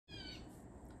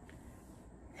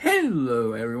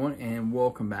Hello everyone and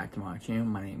welcome back to my channel.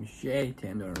 My name is Jay,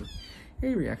 a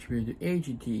reaction video to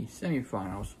AGT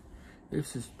Semifinals.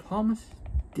 This is Thomas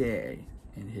Day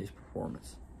and his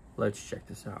performance. Let's check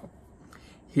this out.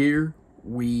 Here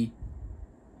we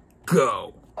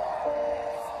go.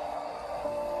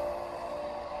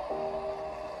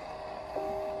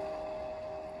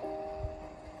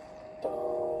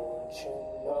 Don't you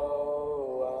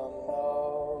know I'm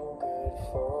no good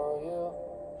for you?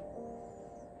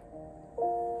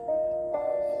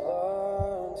 I've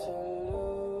learned to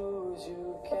lose, you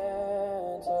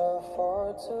can't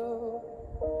afford to.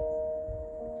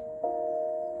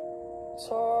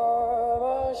 Tore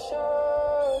my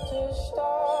shirt to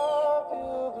stop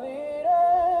you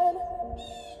bleeding,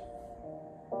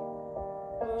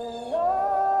 but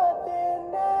nothing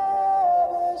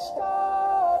ever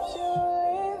stops you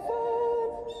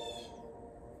leaving.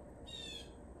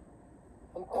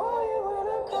 I'm quiet when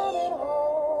I'm coming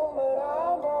home, but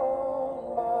I'm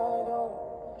on my own.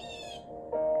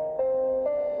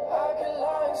 I can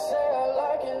lie and say I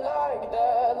like it like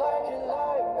that, like it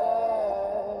like that.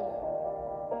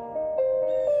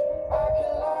 I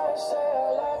can lie and say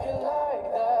I like it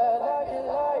like that, like it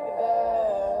like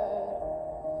that.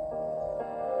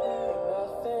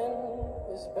 Nothing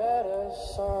is better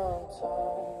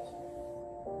sometimes.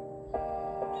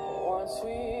 Once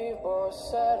we've both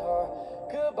said our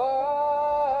goodbyes,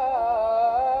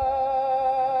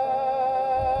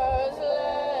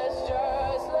 let's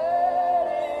just let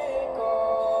it go.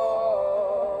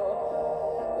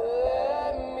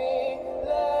 Let me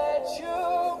let you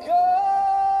go.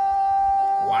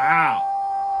 Wow.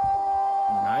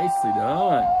 Nicely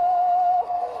done.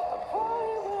 I'm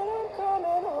quiet when I'm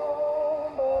coming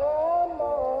home, but I'm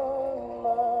on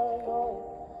my own.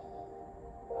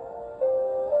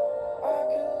 I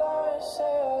can lie and say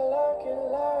I like it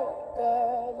like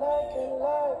that, like it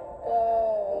like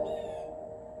that.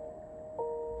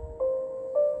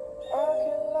 I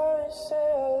can lie and say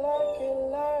I like it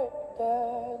like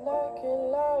that, like it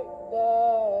like that.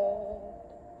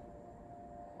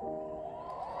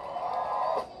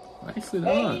 Nicely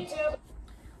done.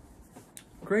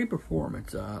 Great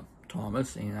performance,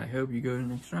 Thomas, and I hope you go to the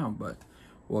next round, but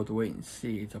we'll have to wait and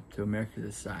see. It's up to America to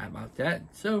decide about that.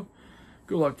 So,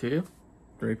 good luck to you.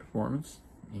 Great performance,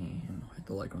 and hit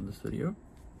the like on this video.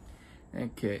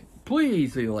 Okay,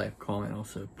 please leave a like, comment.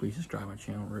 Also, please subscribe to my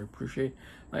channel. I really appreciate it.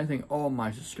 I thank all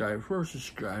my subscribers for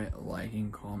subscribing,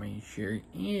 liking, commenting, sharing,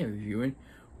 and reviewing.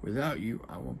 Without you,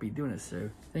 I won't be doing this. So,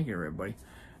 thank you, everybody.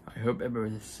 I hope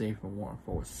everybody's safe and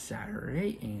wonderful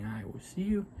Saturday, and I will see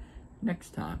you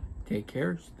next time. Take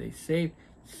care, stay safe,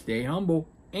 stay humble,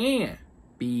 and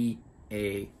be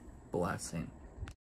a blessing.